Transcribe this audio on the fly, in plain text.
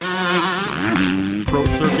Pro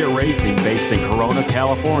Circuit Racing, based in Corona,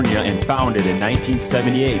 California, and founded in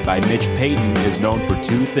 1978 by Mitch Payton, is known for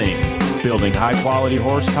two things: building high-quality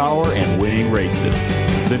horsepower and winning races.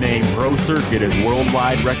 The name Pro Circuit is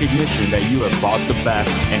worldwide recognition that you have bought the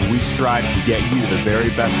best, and we strive to get you the very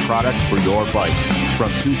best products for your bike.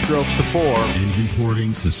 From 2 strokes to 4, engine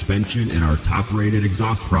porting, suspension, and our top-rated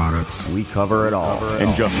exhaust products, we cover it all.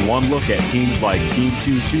 And just one look at teams like Team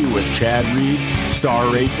 22 with Chad Reed,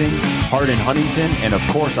 Star Racing, Hardin Huntington, and of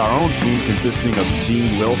course our own team consisting of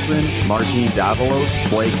Dean Wilson, Martin Davalos,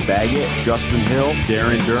 Blake Baggett, Justin Hill,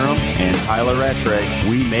 Darren Durham, and Tyler Rattray.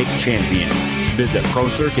 We make champions. Visit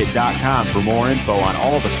ProCircuit.com for more info on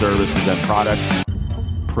all the services and products.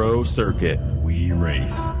 Pro Circuit, we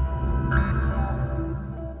race.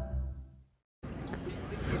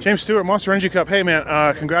 James Stewart, Monster Energy Cup. Hey,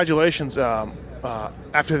 man, congratulations.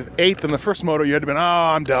 After the 8th in the first moto, you had to been,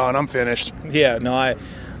 I'm done, I'm finished. Yeah, no, I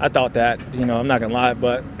thought that. I'm not going to lie,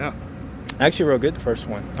 but yeah. I actually rode good the first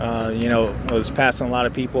one. I was passing a lot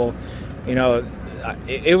of people.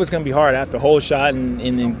 It was going to be hard after the whole shot and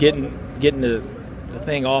then getting the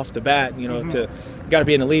thing off the bat, to got to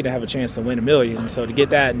be in the lead to have a chance to win $1 million. So to get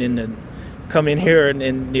that and then to come in here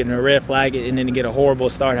and get a red flag and then to get a horrible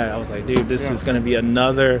start, I was like, dude, this is going to be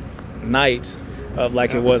another night of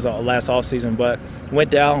like it was last offseason. But went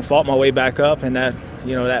down, fought my way back up, and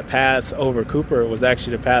that pass over Cooper was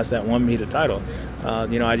actually the pass that won me the title.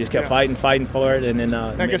 I just kept fighting for it, and then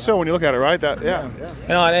I guess so when you look at it, right?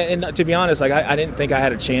 And to be honest, like I didn't think I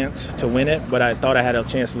had a chance to win it, but I thought I had a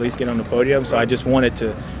chance to at least get on the podium. So I just wanted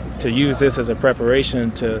to use this as a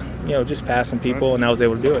preparation to just pass some people, and I was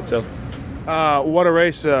able to do it. So. What a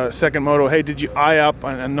race, second moto. Hey, did you eye up?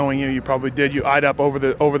 And knowing you probably did. You eyed up over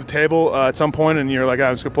the table at some point, and you're like,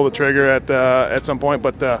 I was gonna pull the trigger at some point,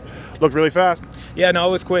 but looked really fast. Yeah, no,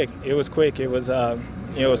 it was quick. It was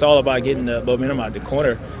it was all about getting the momentum out of the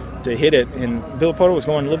corner to hit it. And Villapoto was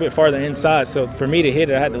going a little bit farther inside, so for me to hit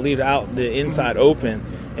it, I had to leave out the inside open.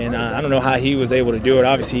 And I don't know how he was able to do it.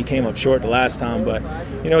 Obviously, he came up short the last time, but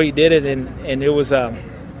he did it, and it was.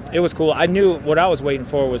 It was cool. I knew what I was waiting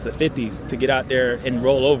for was the 50s to get out there and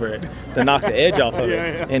roll over it to knock the edge off of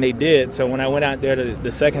it, and they did. So when I went out there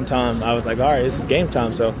the second time, I was like, all right, this is game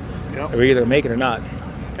time, so we either make it or not.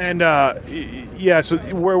 And, so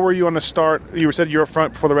where were you on the start? You said you were up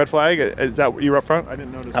front before the red flag. Is that you were up front? I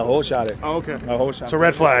didn't notice. I whole shot it. Oh, okay. I whole shot. So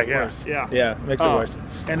red flag, yeah. Yeah, makes it worse.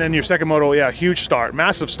 And then your second moto, huge start,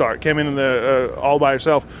 massive start. Came in the all by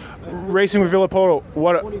yourself. Racing with Villapoto,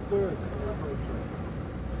 what? 23rd.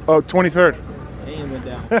 Oh, 23rd. And went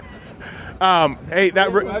down. Hey, that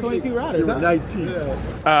 22 riders, 19.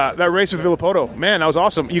 that race with Villapoto, man, that was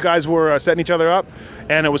awesome. You guys were setting each other up,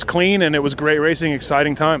 and it was clean, and it was great racing,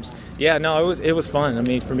 exciting times. Yeah, no, it was fun. I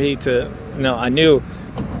mean, for me to, I knew,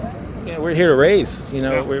 we're here to race.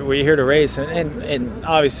 We're here to race, and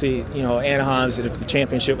obviously, Anaheim's. If the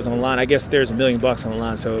championship was on the line, I guess there's $1 million on the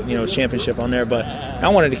line. So it's championship on there. But I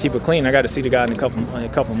wanted to keep it clean. I got to see the guy in a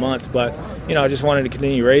couple months, but I just wanted to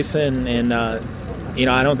continue racing, and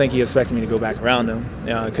I don't think he expected me to go back around him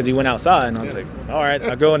because he went outside, and I was like, all right,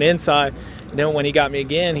 I'll go on the inside. And then when he got me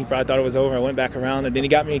again, he probably thought it was over. I went back around him. Then he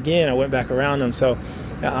got me again. I went back around him. So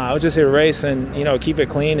I was just here to race and, keep it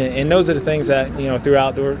clean. And those are the things that,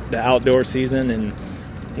 throughout the outdoor season. And,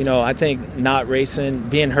 I think not racing,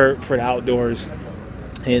 being hurt for the outdoors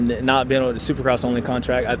and not being able to Supercross only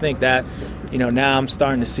contract, I think that, now I'm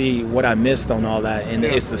starting to see what I missed on all that. And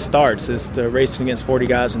it's the starts. It's the racing against 40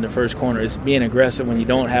 guys in the first corner. It's being aggressive when you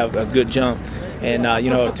don't have a good jump. And,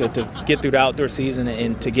 to get through the outdoor season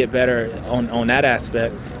and to get better on that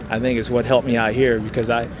aspect, I think is what helped me out here because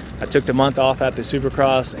I took the month off after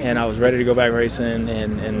Supercross and I was ready to go back racing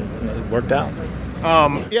and it worked out.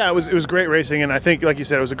 It was great racing, and I think, like you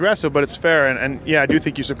said, it was aggressive, but it's fair. And I do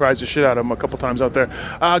think you surprised the shit out of him a couple times out there.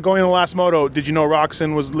 Going in the last moto, did you know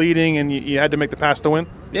Roczen was leading and you had to make the pass to win?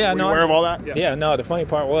 Yeah, Were you aware of all that? Yeah, no. The funny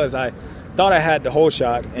part was I thought I had the whole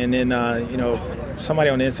shot, and then somebody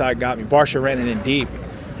on the inside got me. Barsha ran it in deep,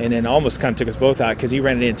 and then almost kind of took us both out because he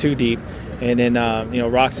ran it in too deep. And then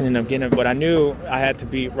Roczen ended up getting it, but I knew I had to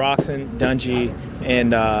beat Roczen, Dungy,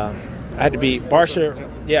 and I had to beat Barsha.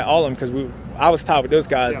 Yeah, all of them because I was tied with those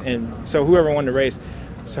guys, and so whoever won the race.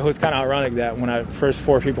 So it's kind of ironic that when I first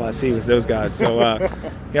 4 people I see was those guys. So I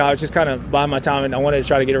was just kind of buying my time, and I wanted to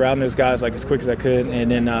try to get around those guys like as quick as I could,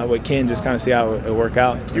 and then with Ken just kind of see how it would work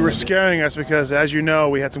out. You were scaring us because, as you know,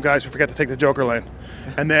 we had some guys who forget to take the Joker lane,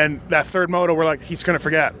 and then that third moto, we're like, he's going to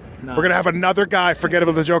forget. No. We're going to have another guy forget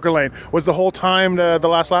about the Joker lane. Was the whole time the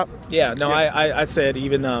last lap? Yeah, no, I said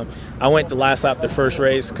even I went the last lap the first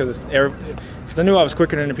race because because I knew I was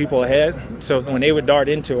quicker than the people ahead. So when they would dart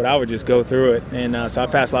into it, I would just go through it. And so I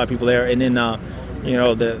passed a lot of people there. And then,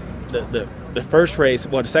 the first race,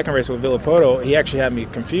 the second race with Villapoto, he actually had me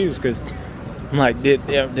confused because I'm like,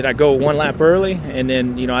 did I go one lap early? And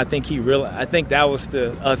then, I think I think that was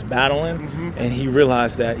us battling, and he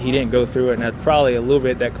realized that he didn't go through it, and that's probably a little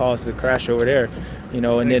bit that caused the crash over there. And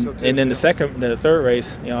then the third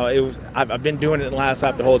race, I've been doing it in the last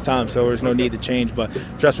lap the whole time, so there's no need to change. But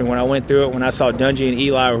trust me, when I went through it, when I saw Dungey and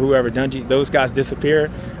Eli or whoever, those guys disappear,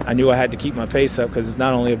 I knew I had to keep my pace up because it's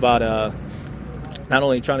not only about not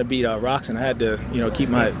only trying to beat Roczen, I had to keep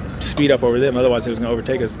my speed up over them, otherwise it was going to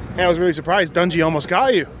overtake us. Yeah, I was really surprised. Dungey almost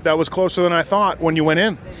got you. That was closer than I thought when you went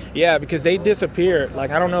in. Yeah, because they disappeared.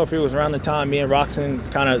 Like, I don't know if it was around the time me and Roczen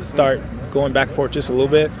kind of start going back and forth just a little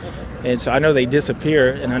bit. And so I know they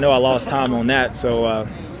disappear, and I know I lost time on that. So,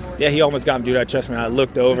 he almost got me to do that. Trust me, I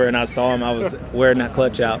looked over and I saw him. I was wearing that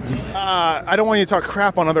clutch out. I don't want you to talk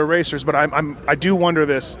crap on other racers, but I do wonder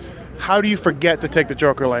this. How do you forget to take the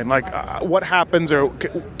Joker lane? Like, what happens, or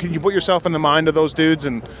can you put yourself in the mind of those dudes,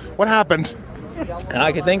 and what happened? And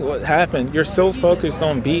I can think what happened. You're so focused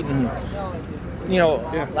on beating,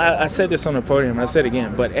 I said this on the podium, and I said it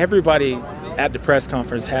again, but everybody at the press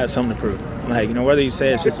conference has something to prove. Like, whether you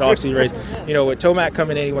say it's just an off-season race, with Tomac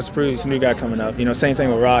coming in, he wants to prove he's a new guy coming up. Same thing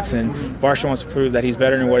with Roczen. Barsha wants to prove that he's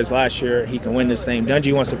better than what he was last year. He can win this thing.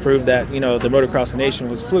 Dungey wants to prove that, the Motocross Nation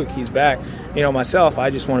was a fluke. He's back. Myself, I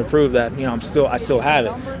just want to prove that, I still have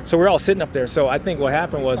it. So we're all sitting up there. So I think what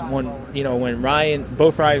happened was when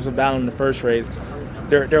both Ryans were battling the first race,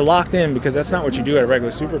 they're locked in because that's not what you do at a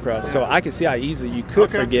regular Supercross. So I could see how easily you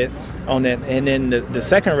could forget on that. And then the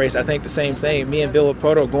second race, I think the same thing. Me and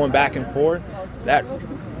Villapoto going back and forth, that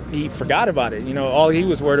he forgot about it. All he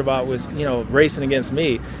was worried about was racing against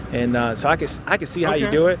me. And so I could see how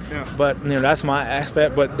you do it. Yeah. But that's my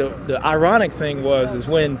aspect. But the ironic thing is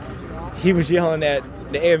when he was yelling at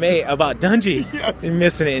the AMA about Dungey and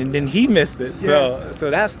missing it, and then he missed it. Yes.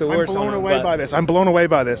 So that's the worst. I'm blown away by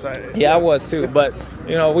this. I was too. But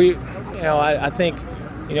I think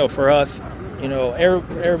for us,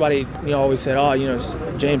 everybody always said,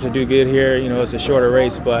 James will do good here. It's a shorter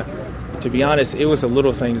race, but to be honest, it was the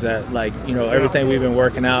little things that everything we've been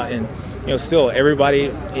working out, and still everybody.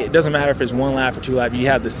 It doesn't matter if it's one lap or two laps. You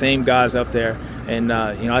have the same guys up there. And,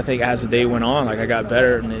 I think as the day went on, I got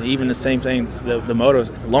better. And even the same thing, the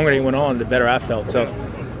motos, the longer they went on, the better I felt. So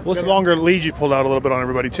the longer lead you pulled out a little bit on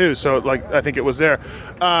everybody, too. So, I think it was there.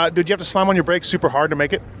 Did you have to slam on your brakes super hard to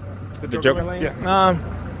make it? The Joker lane? Yeah.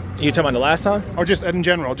 You talking about the last time? Or just in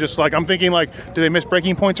general? Just I'm thinking do they miss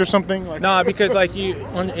braking points or something? No, because when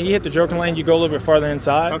you hit the Joker lane, you go a little bit farther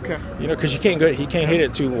inside. Okay. Because he can't hit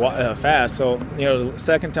it too fast. So the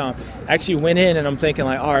second time, I actually went in and I'm thinking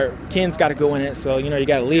all right, Ken's got to go in it. So you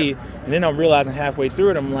got to lead. And then I'm realizing halfway through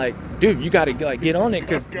it, I'm like, dude, you got to get on it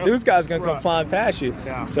because those guys are gonna come flying past you.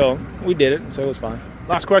 Yeah. So we did it. So it was fine.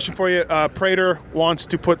 Last question for you. Prater wants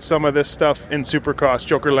to put some of this stuff in Supercross,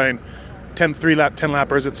 Joker lane. 10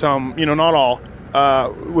 lappers at some, not all.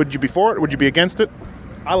 Would you be for it? Would you be against it?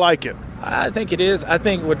 I like it. I think it is. I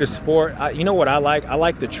think with the sport, what I like? I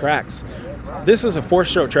like the tracks. This is a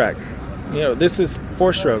 4-stroke track. This is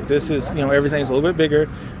 4-stroke. This is, everything's a little bit bigger.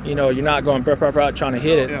 You're not going trying to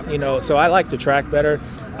hit it. Yeah. So I like the track better.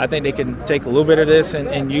 I think they can take a little bit of this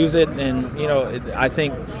and use it. And, I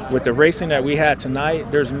think with the racing that we had tonight,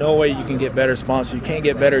 there's no way you can get better sponsors. You can't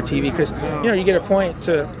get better TV because, you get a point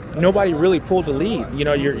to nobody really pulled the lead.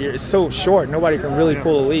 It's so short. Nobody can really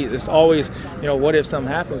pull the lead. It's always, what if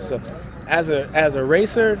something happens? So as a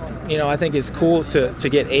racer, I think it's cool to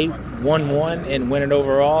get 8-1-1 and win it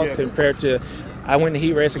overall compared to I win the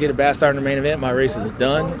heat race, I get a bad start in the main event, my race is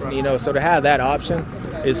done. So to have that option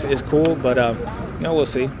is cool, but we'll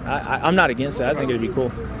see. I'm not against it. I think it'd be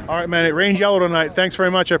cool. All right, man. It rained yellow tonight. Thanks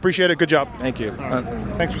very much. I appreciate it. Good job. Thank you.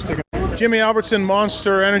 Thanks for sticking. Jimmy Albertson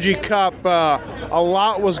Monster Energy Cup. A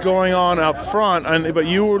lot was going on up front, but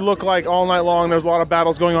you look like all night long there's a lot of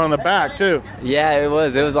battles going on in the back too. Yeah, it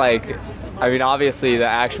was. It was obviously the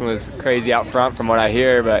action was crazy out front from what I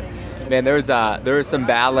hear, but man, there was some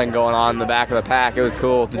battling going on in the back of the pack. It was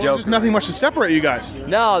cool. There's nothing much to separate you guys.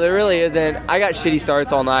 No, there really isn't. I got shitty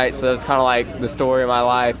starts all night, so that's kind of like the story of my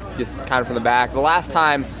life, just kind of from the back. My last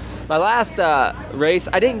race,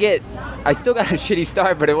 I still got a shitty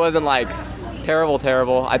start, but it wasn't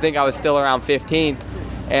terrible. I think I was still around 15th.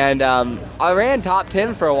 And I ran top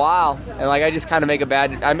 10 for a while, and I just kind of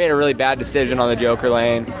I made a really bad decision on the Joker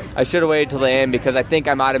lane. I should have waited till the end because I think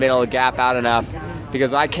I might have been able to gap out enough.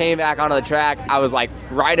 Because when I came back onto the track, I was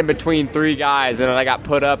right in between 3 guys, and then I got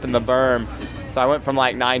put up in the berm. So I went from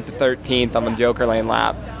 9th to 13th on the Joker lane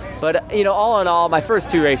lap. But, all in all, my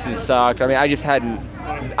first 2 races sucked. I mean, I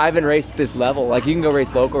haven't raced this level. Like, you can go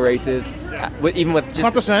race local races, even with just... It's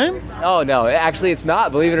not the same? Oh, no. Actually, it's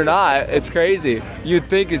not. Believe it or not. It's crazy. You'd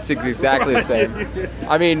think it's exactly the same.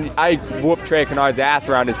 I mean, I whooped Trey Kennard's ass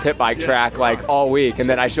around his pit bike track, like, all week, and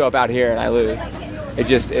then I show up out here and I lose.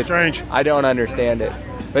 It's strange. I don't understand it.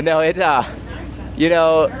 But no, it's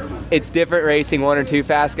different racing 1 or 2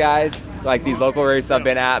 fast guys. Like these local races I've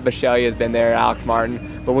been at, Bisceglia has been there, Alex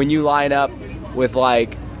Martin. But when you line up with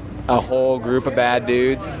like a whole group of bad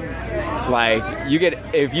dudes, like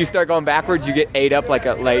if you start going backwards, you get ate up like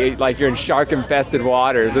you're in shark-infested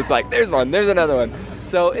waters. It's like there's another one.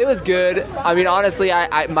 So it was good. I mean, honestly,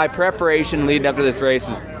 my preparation leading up to this race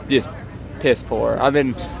was just piss poor. I've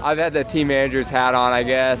had the team manager's hat on, I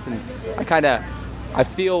guess, and I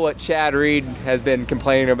feel what Chad Reed has been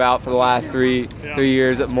complaining about for the last three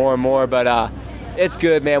years more and more, but it's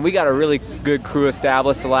good, man. We got a really good crew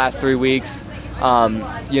established the last 3 weeks.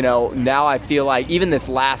 Now I feel like even this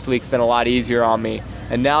last week's been a lot easier on me.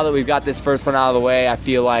 And now that we've got this first one out of the way, I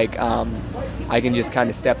feel like I can just kind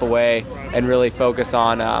of step away and really focus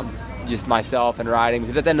on just myself and riding.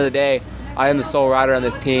 Because at the end of the day, I am the sole rider on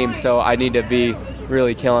this team, so I need to be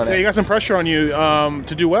really killing it. Yeah, you got some pressure on you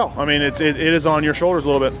to do well. I mean, it is on your shoulders a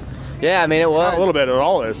little bit. Yeah, I mean, it was. Not a little bit, it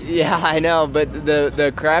all is. Yeah, I know, but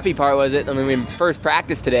the crappy part was first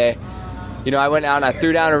practice today, I went out and I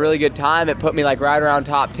threw down a really good time. It put me like right around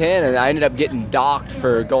top 10, and I ended up getting docked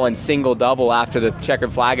for going single-double after the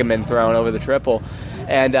checkered flag had been thrown over the triple.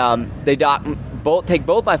 And they take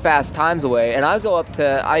both my fast times away, and I go up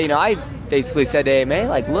to, I basically said to AMA,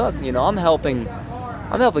 like, look, I'm helping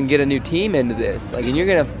get a new team into this. Like, and you're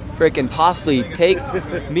going to freaking possibly take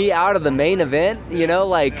me out of the main event,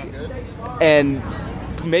 and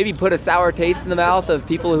maybe put a sour taste in the mouth of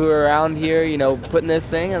people who are around here, putting this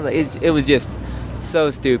thing. It was just so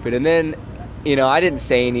stupid. And then, I didn't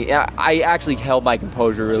say any. I actually held my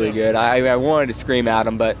composure really good. I wanted to scream at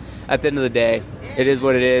him, but at the end of the day, it is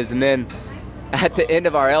what it is. And then at the end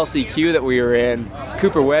of our LCQ that we were in,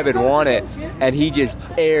 Cooper Webb had won it, and he just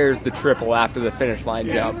airs the triple after the finish line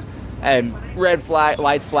jump. And red flag,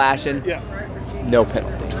 lights flashing, no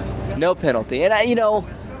penalty. And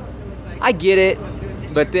I get it,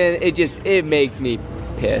 but then it makes me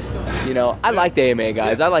pissed. I like the AMA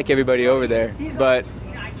guys. I like everybody over there, but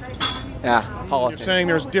politics. You're saying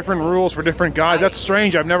there's different rules for different guys. That's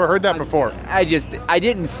strange. I've never heard that before. I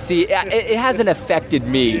didn't see it. It hasn't affected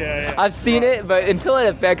me. Yeah. I've seen it, but until it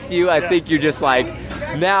affects you, I think you're just like,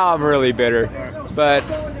 now I'm really bitter. But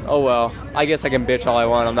oh well. I guess I can bitch all I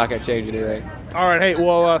want. I'm not going to change anything. All right. Hey,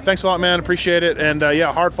 well, thanks a lot, man. Appreciate it. And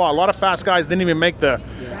hard fought. A lot of fast guys didn't even make the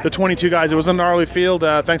 22 guys. It was a gnarly field.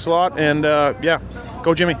 Thanks a lot. And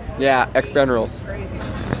go Jimmy. Yeah, X-Bend rules.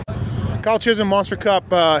 Kyle Chisholm, Monster Cup.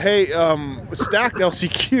 Stacked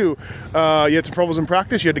LCQ. You had some problems in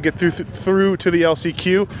practice. You had to get through to the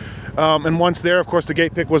LCQ. And once there, of course, the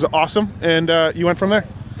gate pick was awesome. And you went from there?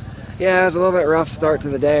 Yeah, it was a little bit rough start to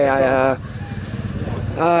the day. I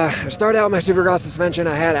started out with my Supercross suspension.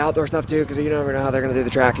 I had outdoor stuff too, because you never know how they're going to do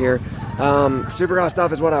the track here. Supercross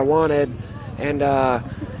stuff is what I wanted. And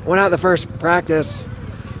went out the first practice,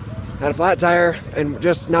 had a flat tire, and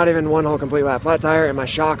just not even one whole complete lap. Flat tire, and my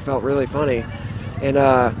shock felt really funny. And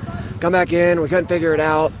come back in, we couldn't figure it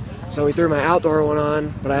out. So we threw my outdoor one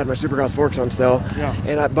on, but I had my Supercross forks on still. Yeah.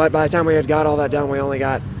 And but by the time we had got all that done, we only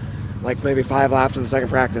got like maybe 5 laps of the second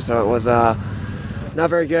practice. So it was not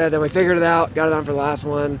very good. Then we figured it out, got it on for the last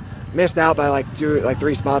one. Missed out by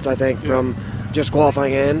 3 spots, I think, from just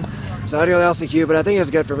qualifying in. So I had to go to LCQ, but I think it was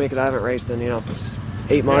good for me because I haven't raced in 8 months.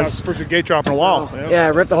 Yeah, first gate drop in a while. So, yeah, I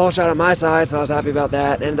ripped the whole shot on my side, so I was happy about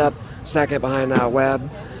that. Ended up second behind Webb.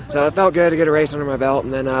 So it felt good to get a race under my belt.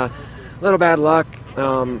 And then a little bad luck,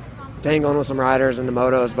 tangling with some riders in the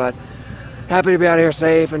motos, but happy to be out here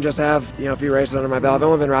safe and just have a few races under my belt. I've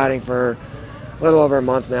only been riding for a little over a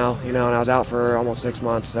month now, and I was out for almost 6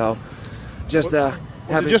 months. So just was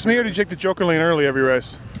it just me, or did you take the Joker lane early every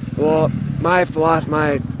race? Well, my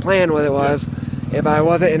plan with it was, if I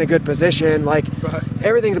wasn't in a good position,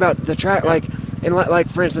 everything's about the track.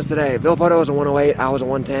 For instance, today, Villepota was a 108, I was a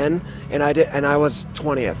 110, and I was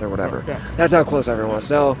 20th or whatever. Okay. That's how close everyone was.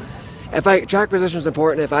 So, track position is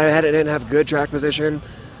important. If I didn't have good track position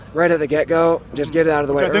right at the get-go, just get it out of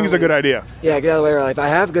the way. I think it's a good idea. Yeah, get out of the way early. If I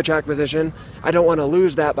have good track position, I don't want to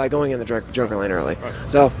lose that by going in the Joker lane early. Right.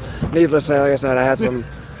 So, needless to say, like I said, I had some.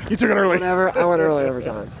 You took it early. Whatever. I went early every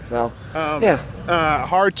time. So,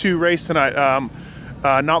 hard to race tonight.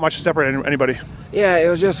 Not much to separate anybody. Yeah, it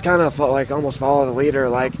was just kind of almost follow the leader.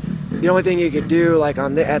 The only thing you could do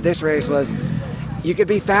at this race was, you could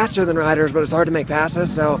be faster than riders, but it's hard to make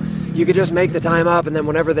passes. So you could just make the time up, and then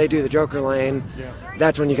whenever they do the joker lane,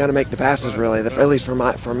 that's when you kind of make the passes, really, at least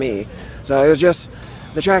for me. So it was just,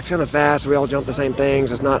 the track's kind of fast. We all jump the same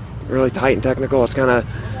things. It's not really tight and technical. It's kind of,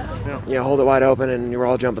 hold it wide open, and you're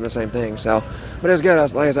all jumping the same thing. So, but it was good. I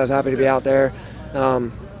was happy to be out there.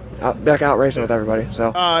 Back out racing with everybody.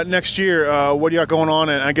 So next year, what do you got going on?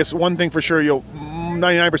 And I guess one thing for sure, you'll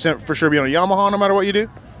 99% for sure be on a Yamaha no matter what you do.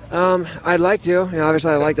 I'd like to.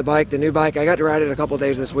 Obviously, I like the bike, the new bike. I got to ride it a couple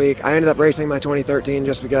days this week. I ended up racing my 2013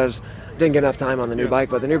 just because I didn't get enough time on the new bike.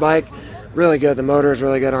 But the new bike, really good. The motor is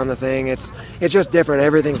really good on the thing. It's just different.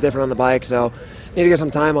 Everything's different on the bike. So need to get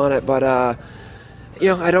some time on it. But I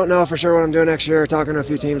don't know for sure what I'm doing next year. Talking to a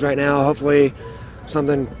few teams right now. Hopefully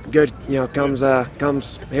something good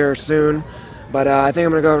comes here soon. But I think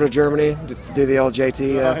I'm going to go over to Germany to do the old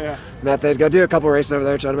JT method. Go do a couple races over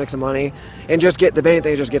there, try to make some money, and just get the main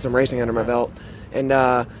thing is just get some racing under my belt. And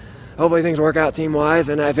hopefully things work out team-wise.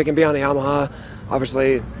 And if it can be on a Yamaha,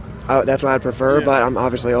 obviously that's what I'd prefer. But I'm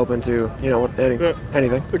obviously open to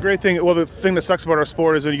anything. The great thing, the thing that sucks about our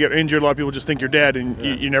sport is when you get injured, a lot of people just think you're dead, and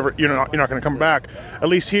you're not going to come back. At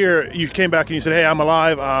least here, you came back and you said, "Hey, I'm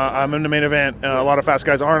alive. I'm in the main event." A lot of fast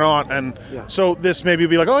guys aren't on, and so this maybe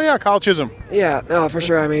be like, "Oh yeah, Kyle Chisholm." Yeah, no, for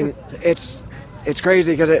sure. I mean, it's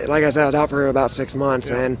crazy because, like I said, I was out for about 6 months,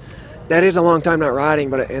 and that is a long time not riding.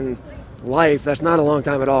 But in life, that's not a long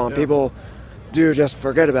time at all, and people do just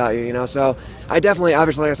forget about you, So I definitely,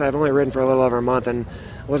 obviously, like I said, I've only ridden for a little over a month and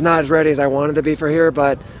was not as ready as I wanted to be for here,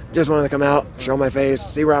 but just wanted to come out, show my face,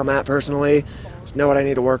 see where I'm at personally, know what I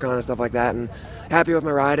need to work on and stuff like that. And happy with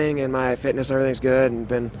my riding and my fitness, everything's good, and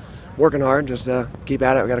been working hard just to keep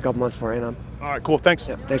at it. We got a couple months before I am. All right, cool. Thanks.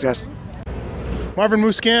 Yeah, thanks, guys. Marvin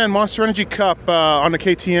Musquin, Monster Energy Cup on the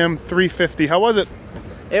KTM 350. How was it?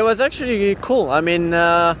 It was actually cool. I mean,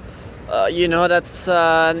 that's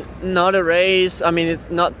not a race. I mean, it's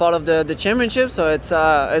not part of the championship, so it's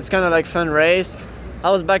kind of like fun race.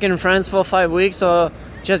 I was back in France for 5 weeks, so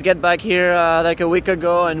just get back here like a week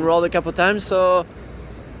ago and rolled a couple times. So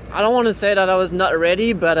I don't want to say that I was not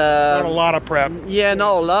ready, but not a lot of prep. Yeah,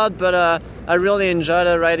 not a lot, but I really enjoyed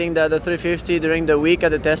riding the 350 during the week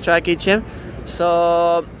at the test track each year.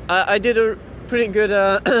 So I did a pretty good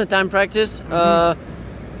time practice.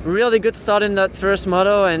 Really good start in that first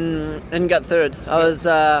moto and got third. I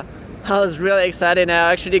was really excited.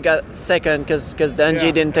 I actually got second because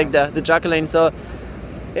Dungey didn't take the jockey lane. So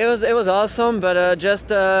it was awesome, but just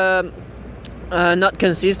not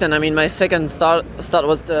consistent. I mean, my second start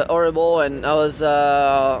was horrible, and I was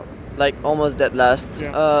almost dead last. Do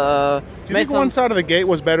you think one side of the gate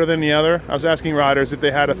was better than the other? I was asking riders if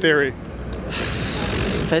they had a theory.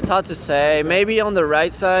 It's hard to say. Maybe on the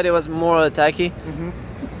right side it was more attacky.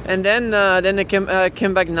 And then I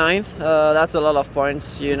came back ninth. That's a lot of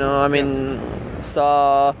points, I mean,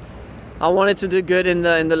 so I wanted to do good in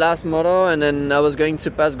the last moto, and then I was going to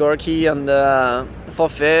pass Gorky for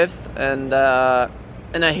fifth, and I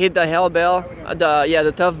hit the hell bell,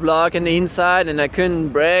 the tough block in the inside, and I couldn't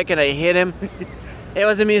brake, and I hit him. It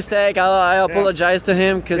was a mistake. I apologize to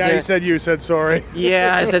him because you said sorry.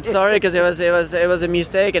 Yeah, I said sorry because it was a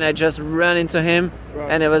mistake, and I just ran into him,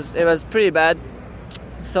 and it was pretty bad.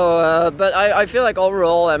 So, but I feel like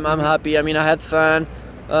overall I'm happy. I mean, I had fun.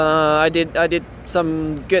 I did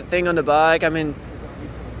some good thing on the bike. I mean,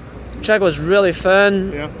 track was really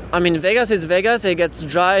fun. Yeah. I mean, Vegas is Vegas. It gets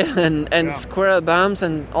dry and square bumps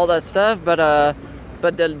and all that stuff. But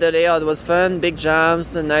the layout was fun. Big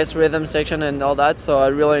jumps, a nice rhythm section and all that. So I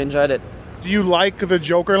really enjoyed it. Do you like the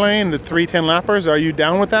Joker lane, the 3 10-lappers? Are you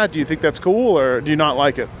down with that? Do you think that's cool, or do you not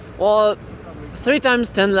like it? Well, 3 times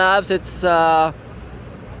 10 laps. It's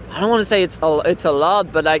I don't want to say it's a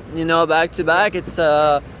lot, but back to back, it's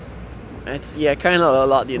kind of a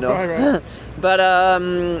lot, Right. But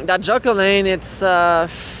that Joker lane, it's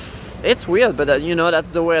weird, but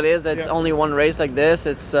that's the way it is. It's only one race like this.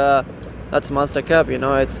 It's that's Monster Cup,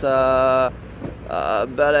 It's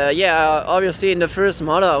obviously in the first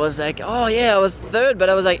moto I was like, oh yeah, I was third, but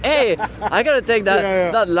I was like, hey, I gotta take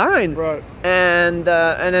that line, right? And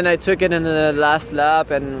then I took it in the last lap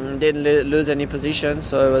and didn't lose any position,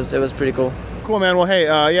 so it was pretty cool. Cool, man. Well,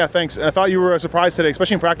 hey, thanks. I thought you were surprised today,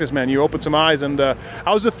 especially in practice, man. You opened some eyes, and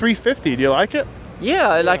how's the 350? Do you like it?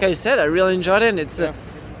 Yeah, like I said, I really enjoyed it. It's a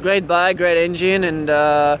great bike, great engine, and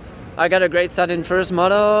I got a great start in first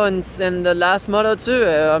moto and the last moto too.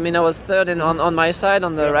 I mean, I was third on my side,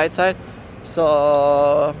 on the right side.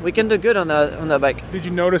 So we can do good on that bike. Did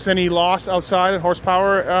you notice any loss outside in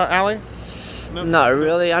horsepower, Ali? No? Not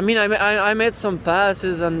really. I mean, I made some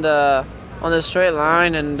passes on the straight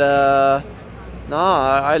line, and No,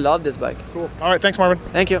 I love this bike. Cool. All right, thanks, Marvin.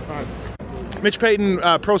 Thank you. Mitch Payton,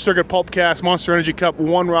 Pro Circuit Pulpcast, Monster Energy Cup,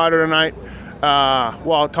 one rider tonight.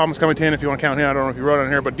 Well, Thomas Covington, if you want to count him, I don't know if you wrote on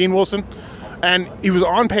here, but Dean Wilson. And he was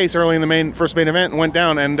on pace early in the first main event and went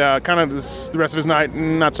down, and kind of the rest of his night,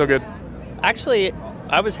 not so good. Actually,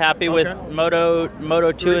 I was happy with Moto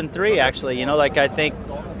 2 and 3, actually. You know, like I think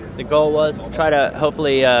the goal was to try to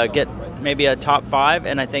hopefully get maybe a top 5,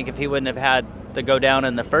 and I think if he wouldn't have had to go down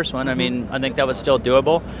in the first one, I mean, I think that was still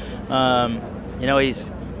doable. You know,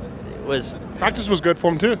 practice was good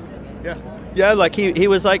for him too. Yeah, like he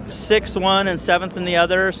was like 6th one and 7th in the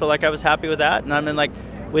other, so like I was happy with that. And I mean, like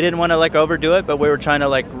we didn't want to like overdo it, but we were trying to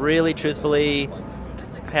like really truthfully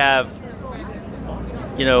have,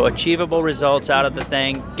 you know, achievable results out of the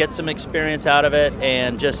thing, get some experience out of it,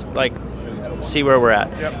 and just like see where we're at.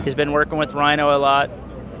 Yep. He's been working with Rhino a lot,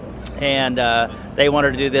 and they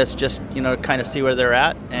wanted to do this just, you know, kind of see where they're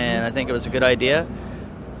at, and I think it was a good idea.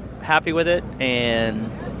 Happy with it, and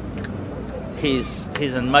he's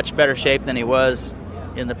in much better shape than he was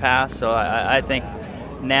in the past. So I think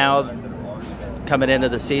now coming into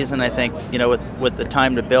the season, I think, you know, with the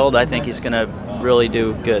time to build, I think he's going to really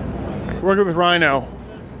do good. Working with Rhino,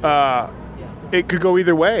 it could go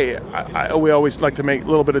either way. We always like to make a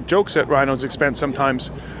little bit of jokes at Rhino's expense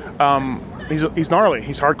sometimes. He's gnarly.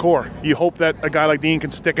 He's hardcore. You hope that a guy like Dean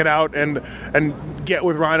can stick it out and get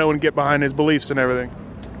with Rhino and get behind his beliefs and everything.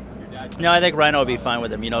 No, I think Rhino will be fine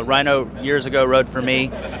with him. You know, Rhino years ago rode for me,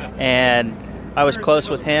 and I was close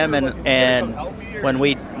with him. And when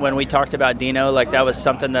we talked about Dino, like that was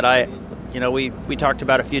something that we talked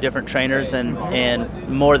about a few different trainers, and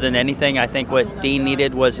more than anything, I think what Dean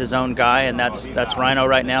needed was his own guy, and that's Rhino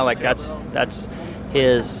right now. Like that's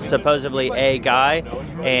his supposedly a guy,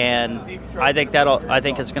 and I think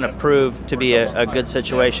it's going to prove to be a good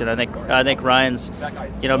situation. I think Ryan's,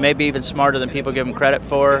 you know, maybe even smarter than people give him credit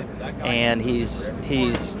for, and he's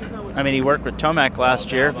I mean, he worked with Tomac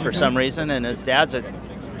last year for some reason, and his dad's a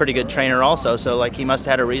pretty good trainer also, so like he must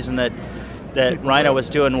have had a reason that Rhino was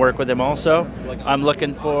doing work with him also. I'm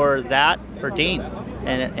looking for that for Dean.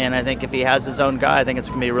 And I think if he has his own guy, I think it's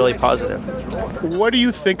going to be really positive. What do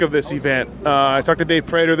you think of this event? I talked to Dave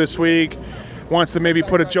Prater this week. Wants to maybe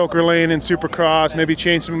put a Joker lane in Supercross, maybe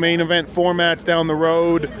change some main event formats down the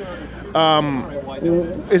road.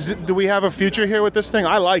 Do we have a future here with this thing?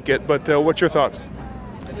 I like it, but what's your thoughts?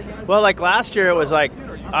 Well, like last year, it was like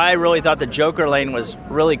I really thought the Joker lane was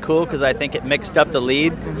really cool because I think it mixed up the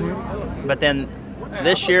lead. Mm-hmm. But then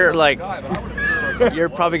this year, like, you're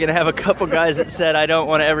probably going to have a couple guys that said, I don't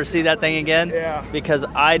want to ever see that thing again, because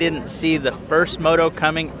I didn't see the first moto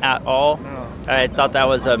coming at all. No. I thought that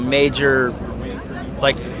was a major,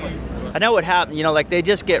 like, I know what happened, you know, like they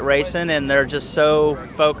just get racing and they're just so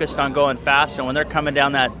focused on going fast, and when they're coming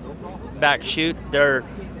down that back chute,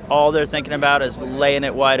 all they're thinking about is laying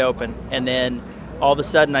it wide open, and then all of a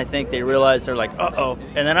sudden, I think they realized, they're like, uh-oh.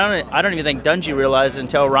 And then I don't even think Dungey realized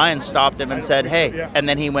until Ryan stopped him and said, hey. And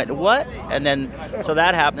then he went, what? And then, so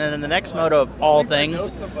that happened. And then the next moto of all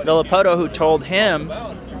things, Villapoto, who told him,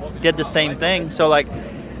 did the same thing. So, like,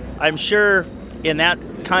 I'm sure in that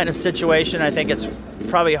kind of situation, I think it's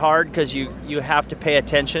probably hard because you have to pay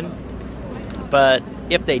attention. But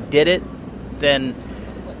if they did it, then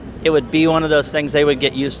it would be one of those things they would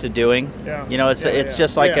get used to doing. Yeah. You know, it's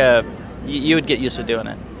just like you would get used to doing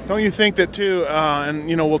it. Don't you think that too, and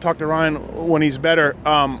you know, we'll talk to Ryan when he's better,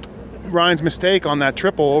 Ryan's mistake on that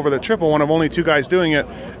triple, over the triple, one of only two guys doing it,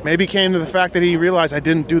 maybe came to the fact that he realized I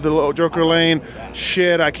didn't do the low Joker lane,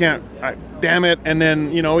 damn it, and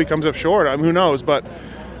then, you know, he comes up short. I mean, who knows, but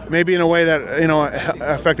maybe in a way that, you know,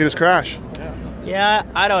 affected his crash. Yeah,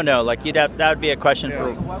 I don't know. Like, that would be a question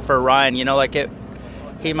for Ryan, you know, like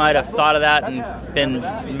he might have thought of that and been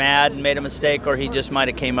mad and made a mistake, or he just might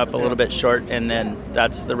have came up a little bit short, and then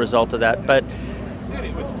that's the result of that. But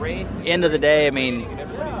end of the day, I mean,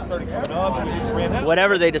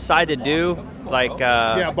 whatever they decide to do, like...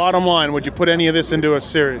 bottom line, would you put any of this into a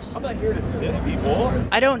series?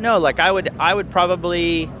 I don't know. Like, I would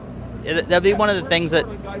probably... That'd be one of the things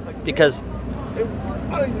that... Because,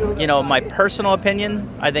 you know, my personal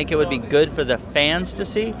opinion, I think it would be good for the fans to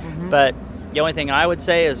see, but... The only thing I would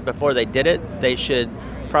say is before they did it, they should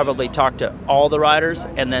probably talk to all the riders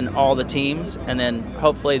and then all the teams, and then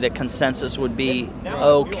hopefully the consensus would be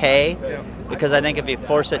okay, because I think if you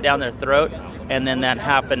force it down their throat and then that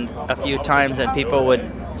happened a few times and people would,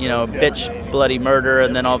 you know, bitch bloody murder,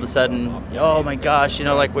 and then all of a sudden, oh my gosh, you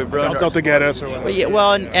know, like we've ruined out to get us or whatever. Yeah,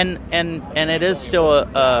 well, and it is still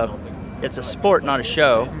it's a sport, not a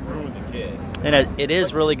show, and it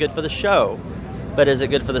is really good for the show. But is it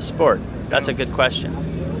good for the sport? That's a good question.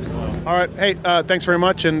 All right. Hey, thanks very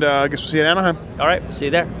much, and I guess we'll see you at Anaheim. All right, see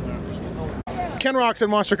you there. Ken Roczen,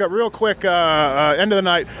 Monster Cup, real quick, end of the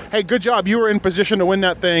night. Hey, good job. You were in position to win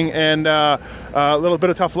that thing, and a little bit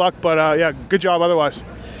of tough luck, but yeah, good job otherwise.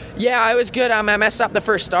 Yeah, it was good. I messed up the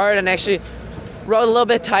first start and actually rode a little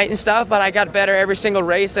bit tight and stuff, but I got better every single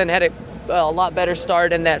race and had a lot better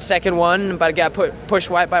start in that second one, but I got pushed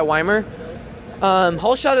wide by Weimer.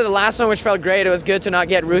 Whole shot of the last one, which felt great. It was good to not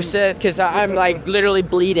get roosted because I'm like literally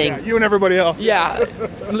bleeding. Yeah, you and everybody else. Yeah,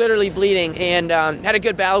 literally bleeding. And had a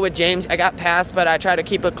good battle with James. I got past, but I tried to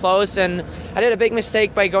keep it close. And I did a big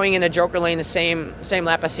mistake by going in the Joker lane the same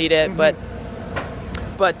lap I seed it. But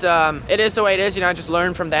it is the way it is. I just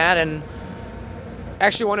learned from that and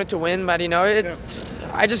actually wanted to win. But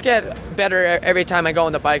I just get better every time I go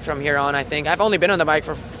on the bike from here on. I think I've only been on the bike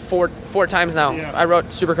for four times now. Yeah. I rode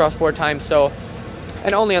Supercross 4 times, so.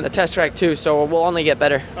 And only on the test track too, so we'll only get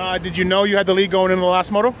better. Did you know you had the lead going into the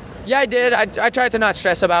last moto? Yeah, I did. I tried to not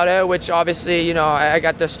stress about it, which obviously, I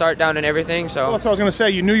got the start down and everything. So Well, that's what I was going to say.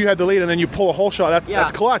 You knew you had the lead, and then you pull a whole shot.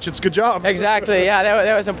 That's clutch. It's a good job. Exactly. Yeah,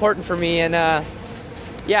 that was important for me, and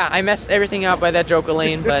yeah, I messed everything up by that Joker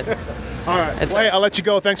lane, but. All right. Well, hey, I'll let you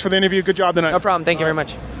go. Thanks for the interview. Good job tonight. No problem. Thank you very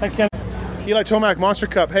much. Thanks, Ken. Eli Tomac, Monster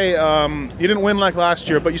Cup. Hey, you didn't win like last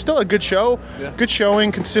year, but you still had a good show. Yeah. Good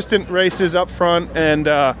showing, consistent races up front, and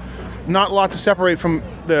not a lot to separate from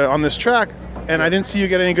on this track. And I didn't see you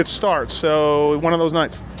get any good starts. So one of those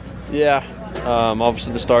nights. Yeah.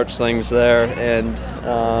 Obviously the start things there, and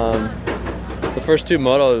the first 2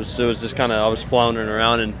 motos, it was just kind of I was floundering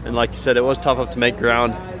around, and like you said, it was tough up to make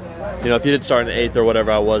ground. If you did start in 8th or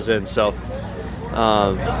whatever I was in, so.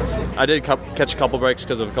 I did catch a couple breaks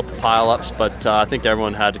because of a couple pile-ups, but I think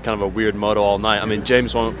everyone had kind of a weird moto all night. I mean,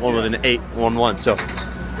 James won with an 8-1-1, so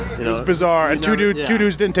it was bizarre. And two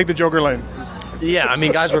dudes didn't take the Joker lane. Yeah, I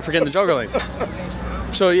mean, guys were forgetting the Joker lane.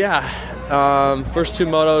 So yeah, first 2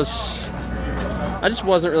 motos, I just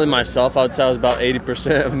wasn't really myself. I would say I was about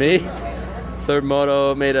 80% of me. Third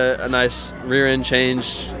moto made a nice rear end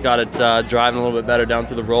change, got it driving a little bit better down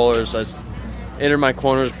through the rollers. I entered my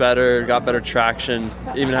corners better, got better traction,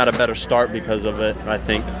 even had a better start because of it, I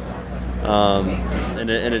think. And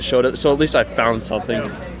it showed it. So at least I found something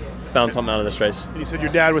out of this race. You said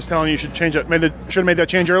your dad was telling you should change that. Should have made that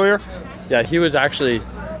change earlier? Yeah, he was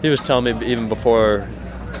telling me even before,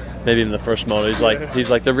 maybe even the first moto. He's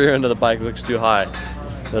like the rear end of the bike looks too high.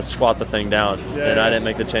 Let's squat the thing down. And I didn't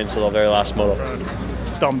make the change till the very last moto.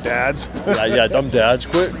 Dumb dads. yeah, dumb dads.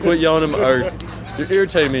 Quit yelling at me. Or, you're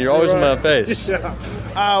irritating me. You're always in my face.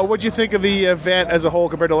 Yeah. What'd you think of the event as a whole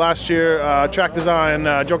compared to last year? Track design,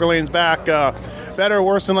 Joker lane's back. Better or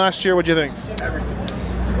worse than last year? What'd you think?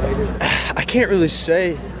 I can't really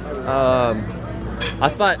say. I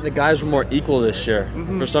thought the guys were more equal this year.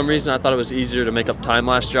 Mm-hmm. For some reason, I thought it was easier to make up time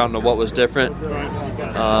last year. I don't know what was different.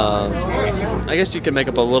 I guess you could make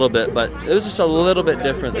up a little bit, but it was just a little bit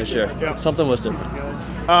different this year. Yeah. Something was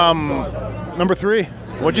different. Number 3.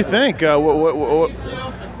 What'd you think?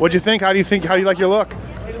 What'd you think? How do you like your look?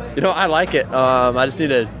 I like it. I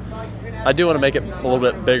do want to make it a little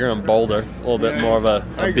bit bigger and bolder, a little bit more of a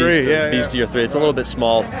beastier 3. It's a little bit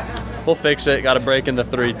small. We'll fix it. Got a break in the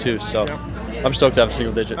 3 too, so I'm stoked to have a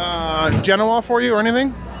single digit. Genoa for you or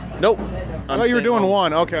anything? Nope. I thought you were doing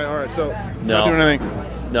 1. Okay, all right. So not doing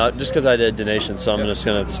anything. No, just because I did donation, so I'm just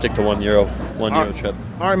going to stick to €1 Euro trip.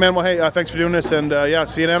 All right, man. Well, hey, thanks for doing this, and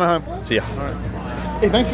see you in Anaheim. See ya. All right. Hey, thanks.